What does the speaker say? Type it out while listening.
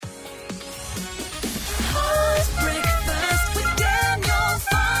Breakfast with Daniel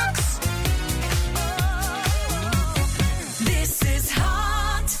Fox. This is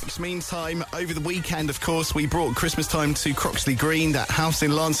hot. Meantime, over the weekend, of course, we brought Christmas time to Croxley Green. That house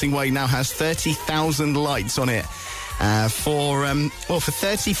in Lancing Way now has 30,000 lights on it. For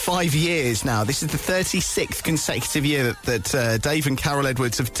 35 years now. This is the 36th consecutive year that Dave and Carol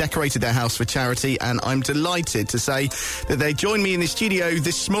Edwards have decorated their house for charity, and I'm delighted to say that they joined me in the studio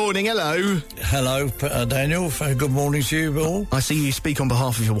this morning. Hello. Hello, Daniel. Good morning to you all. I see you speak on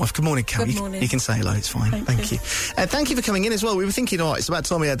behalf of your wife. Good morning, Carol. Good morning. You can say hello, it's fine. Thank you. Thank you for coming in as well. We were thinking, it's about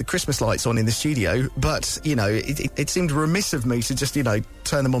time we had the Christmas lights on in the studio, but, it seemed remiss of me to just,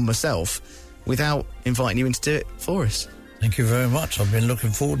 turn them on myself without inviting you in to do it for us. Thank you very much. I've been looking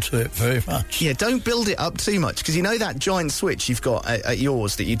forward to it very much. Yeah, don't build it up too much, because that giant switch you've got at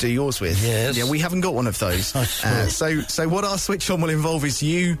yours that you do yours with? Yes. Yeah, we haven't got one of those. So what our switch on will involve is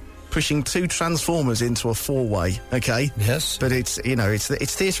you pushing 2 transformers into a 4-way, okay? Yes. But it's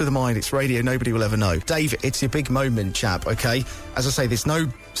theatre of the mind, it's radio, nobody will ever know. Dave, it's your big moment, chap, okay? As I say, there's no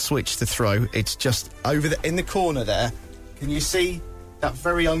switch to throw, it's just over in the corner there. Can you see that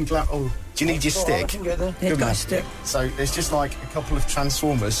very do you need your stick? I can get there. They've got a stick. So there's just like a couple of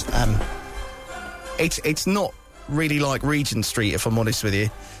transformers. It's not really like Regent Street, if I'm honest with you.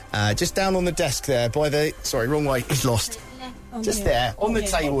 Just down on the desk there by the... Sorry, wrong way. He's lost. Just there, on the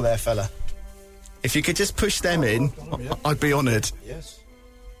table there, fella. If you could just push them in, I'd be honoured. Yes.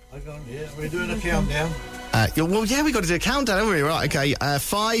 We're doing a countdown. We've got to do a countdown, haven't we? Right, okay.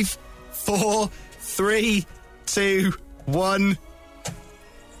 5, 4, 3, 2, 1...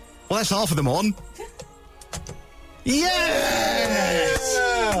 Well, that's half of them on. Yes!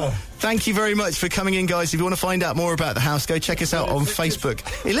 Yeah! Thank you very much for coming in, guys. If you want to find out more about the house, go check us out on Facebook.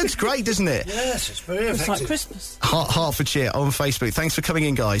 It looks great, doesn't it? Yes, it's very effective. It's like Christmas. Hertfordshire on Facebook. Thanks for coming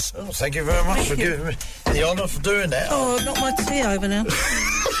in, guys. Oh, thank you very much for giving me the honour for doing that. Oh, I've got my tea over now.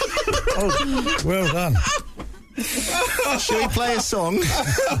 Oh, well done. Shall we play a song?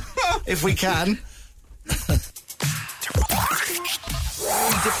 If we can.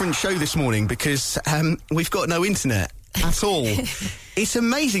 Different show this morning because we've got no internet at all. It's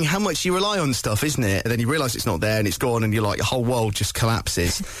amazing how much you rely on stuff, isn't it? And then you realise it's not there and it's gone and you're like, your whole world just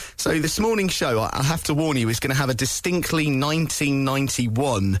collapses. So this morning's show, I have to warn you, is going to have a distinctly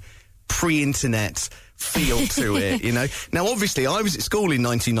 1991 pre-internet feel to it, Now, obviously, I was at school in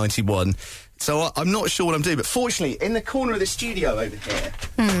 1991, so I'm not sure what I'm doing. But fortunately, in the corner of the studio over here...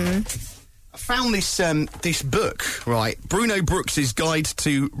 I found this book, right? Bruno Brooks's Guide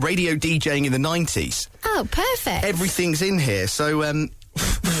to Radio DJing in the 90s. Oh, perfect. Everything's in here. So,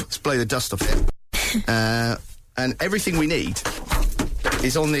 let's blow the dust off it. And everything we need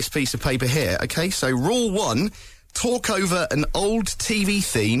is on this piece of paper here, okay? So, rule 1, talk over an old TV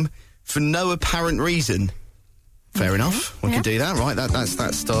theme for no apparent reason. Fair enough. We can do that, right?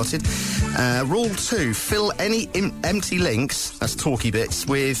 That's started. Rule 2, fill any empty links, that's talky bits,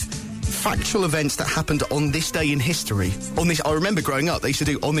 with... factual events that happened on this day in history. I remember growing up, they used to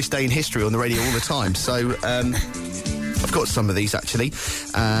do on this day in history on the radio all the time. So, I've got some of these, actually.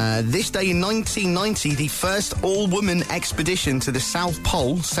 This day in 1990, the first all-woman expedition to the South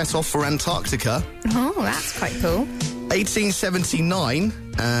Pole set off for Antarctica. Oh, that's quite cool. 1879,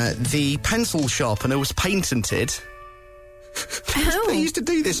 the pencil sharpener was patented. They used to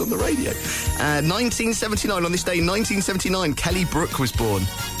do this on the radio. 1979, on this day in 1979, Kelly Brook was born.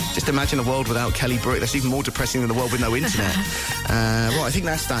 Just imagine a world without Kelly Brook. That's even more depressing than a world with no internet. Right, I think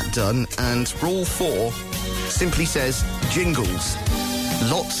that's that done. And rule 4 simply says jingles.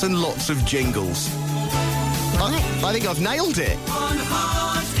 Lots and lots of jingles. Right. I think I've nailed it. On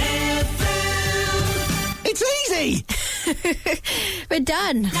Hot FM. It's easy! We're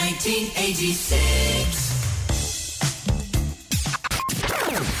done. 1986.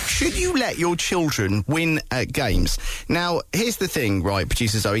 Should you let your children win at games? Now, here's the thing, right,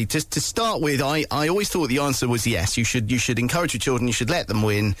 producer Zoe. Just to start with, I always thought the answer was yes. You should encourage your children. You should let them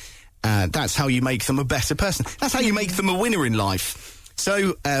win. That's how you make them a better person. That's how you make them a winner in life.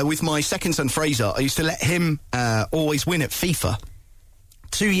 So, with my second son, Fraser, I used to let him always win at FIFA.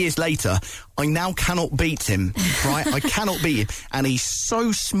 2 years later, I now cannot beat him, right? I cannot beat him. And he's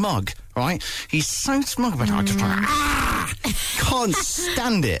so smug, right? He's so smug about it. I just can't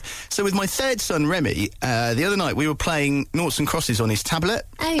stand it. So with my third son, Remy, the other night we were playing noughts and crosses on his tablet.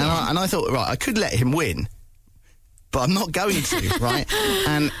 Oh, yeah. And I thought, right, I could let him win, but I'm not going to, right?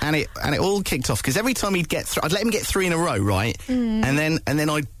 And it all kicked off because every time he'd get I'd let him get 3 in a row, right? And then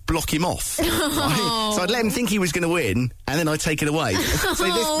I'd block him off. Right? So I'd let him think he was going to win, and then I'd take it away.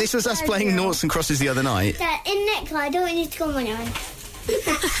 So this was us playing noughts and crosses the other night. In next, I don't want you to go on my own.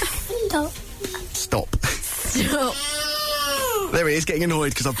 Stop. Stop. Stop. There he is, getting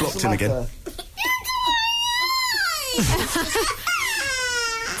annoyed because I've blocked him again.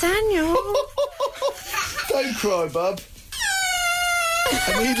 Daniel. Don't cry, bub.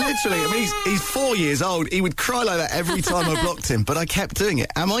 He's 4 years old. He would cry like that every time I blocked him, but I kept doing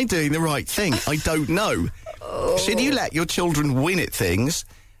it. Am I doing the right thing? I don't know. Should you let your children win at things,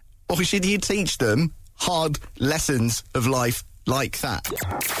 or should you teach them hard lessons of life like that?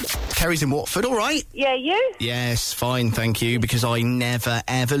 Kerry's in Watford, all right? Yeah, you? Yes, fine, thank you, because I never,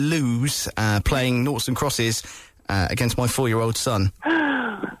 ever lose playing noughts and crosses against my 4-year-old son.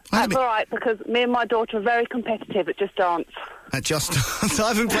 That's all right, because me and my daughter are very competitive at Just Dance. I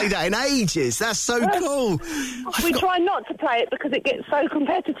haven't played that in ages. That's so cool. We try not to play it because it gets so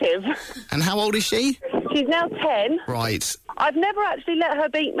competitive. And how old is she? She's now 10. Right. I've never actually let her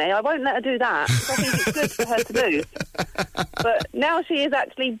beat me. I won't let her do that. I think it's good for her to lose. But now she is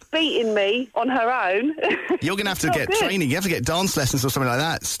actually beating me on her own. You're going to have to get training. You have to get dance lessons or something like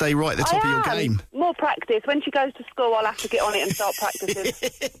that. Stay right at the top of your game. More practice. When she goes to school, I'll have to get on it and start practicing.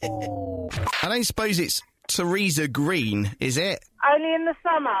 I don't suppose it's Teresa Green, is it? Only in the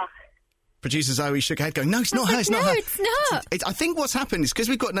summer. Producer Zoe shook her head going, no, it's not her, it's not her. No, it's not. I think what's happened is because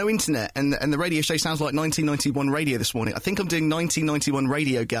we've got no internet and the radio show sounds like 1991 radio this morning. I think I'm doing 1991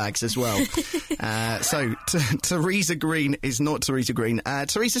 radio gags as well. Teresa Green is not Teresa Green.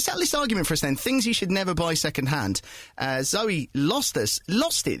 Teresa, settle this argument for us then. Things you should never buy second-hand. Zoe lost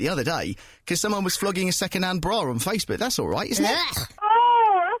it the other day because someone was flogging a second-hand bra on Facebook. That's all right, isn't it?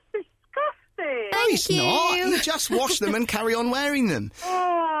 Oh, that's disgusting. No, it's not. You just wash them and carry on wearing them.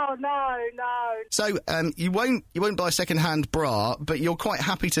 Oh, no. So you won't buy a second-hand bra, but you're quite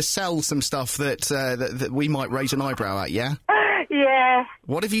happy to sell some stuff that we might raise an eyebrow at, yeah? Yeah.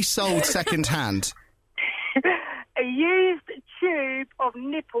 What have you sold second-hand? A used tube of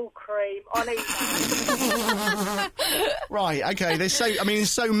nipple cream on eBay. Right, okay, there's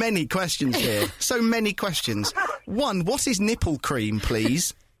so many questions here. So many questions. One, what is nipple cream,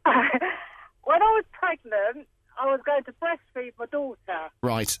 please? When I was pregnant, I was going to breastfeed my daughter.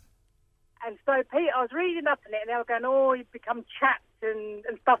 Right. And so, Pete, I was reading up on it, and they were going, oh, you become chapped and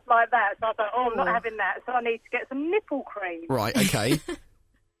stuff like that. So I thought, I'm not having that. So I need to get some nipple cream. Right, okay.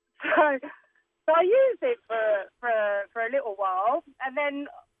 So I used it for a little while, and then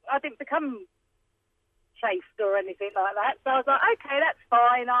I didn't become chafed or anything like that. So I was like, okay, that's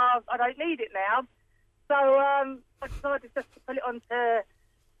fine. I don't need it now. So I decided just to put it onto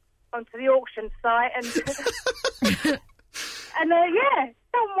the auction site, and and yeah,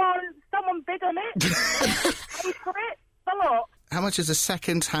 someone bid on it, paid for it, a lot. How much is a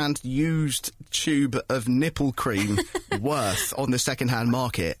second-hand used tube of nipple cream worth on the second-hand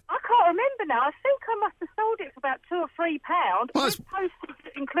market? I can't remember now. I think I must have sold it for about £2 or £3. Well, with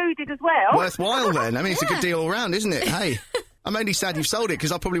postage included as well. Worthwhile then. I mean, it's a good deal all round, isn't it? Hey, I'm only sad you've sold it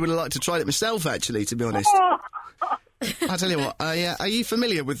because I probably would have liked to try it myself, actually, to be honest. I'll tell you what. Are you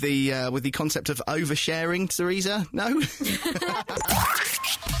familiar with the concept of oversharing, Teresa? No.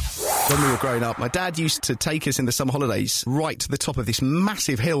 When we were growing up, my dad used to take us in the summer holidays right to the top of this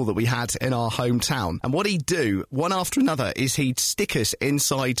massive hill that we had in our hometown. And what he'd do, one after another, is he'd stick us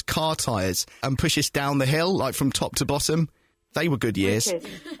inside car tyres and push us down the hill, like from top to bottom. They were good years. Beat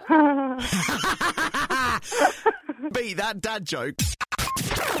that dad joke.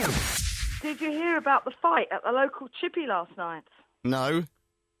 Did you hear about the fight at the local chippy last night? No.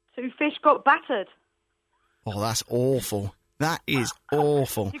 2 fish got battered. Oh, that's awful. That is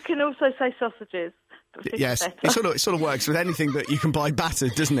awful. You can also say sausages. Yes, it sort of works with anything that you can buy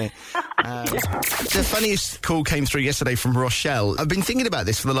battered, doesn't it? The funniest call came through yesterday from Rochelle. I've been thinking about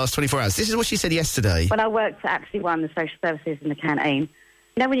this for the last 24 hours. This is what she said yesterday. When I worked at actually one of the social services in the canteen,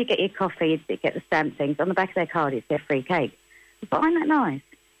 you know when you get your coffee, you get the stamp things, on the back of their card it's their free cake. I thought, isn't that nice?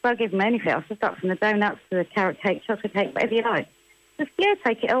 So I'll give them anything. I'll start from the donuts to the carrot cake, chocolate cake, whatever you like. Just, yeah,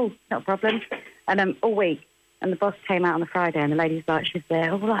 take it all, not a problem. And all week, and the boss came out on the Friday, and the lady's like, she's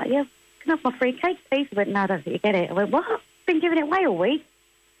there. I was like, yeah, can I have my free cake, please? I went, no, I don't think you get it. I went, what? I've been giving it away all week.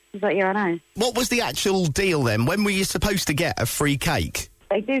 She's like, yeah, I know. What was the actual deal then? When were you supposed to get a free cake?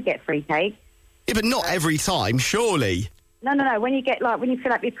 They do get free cake. Yeah, but not every time, surely. No. When you get, when you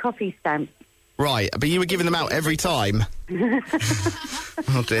fill up your coffee stamps. Right, but you were giving them out every time.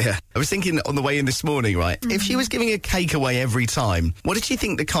 Oh, dear. I was thinking on the way in this morning, right, if she was giving a cake away every time, what did she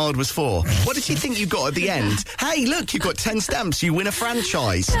think the card was for? What did she think you got at the end? Hey, look, you've got 10 stamps, you win a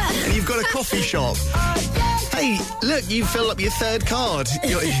franchise, and you've got a coffee shop. Hey, look, you fill up your 3rd card.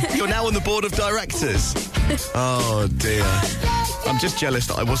 You're now on the board of directors. Oh, dear. I'm just jealous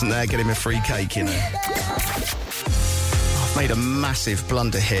that I wasn't there getting a free cake, you know. I've made a massive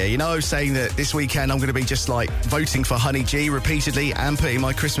blunder here. You know, I was saying that this weekend I'm going to be just like voting for Honey G repeatedly and putting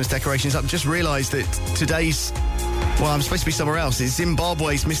my Christmas decorations up. Just realised that today's, well, I'm supposed to be somewhere else. It's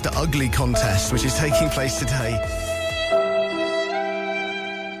Zimbabwe's Mr. Ugly contest, which is taking place today.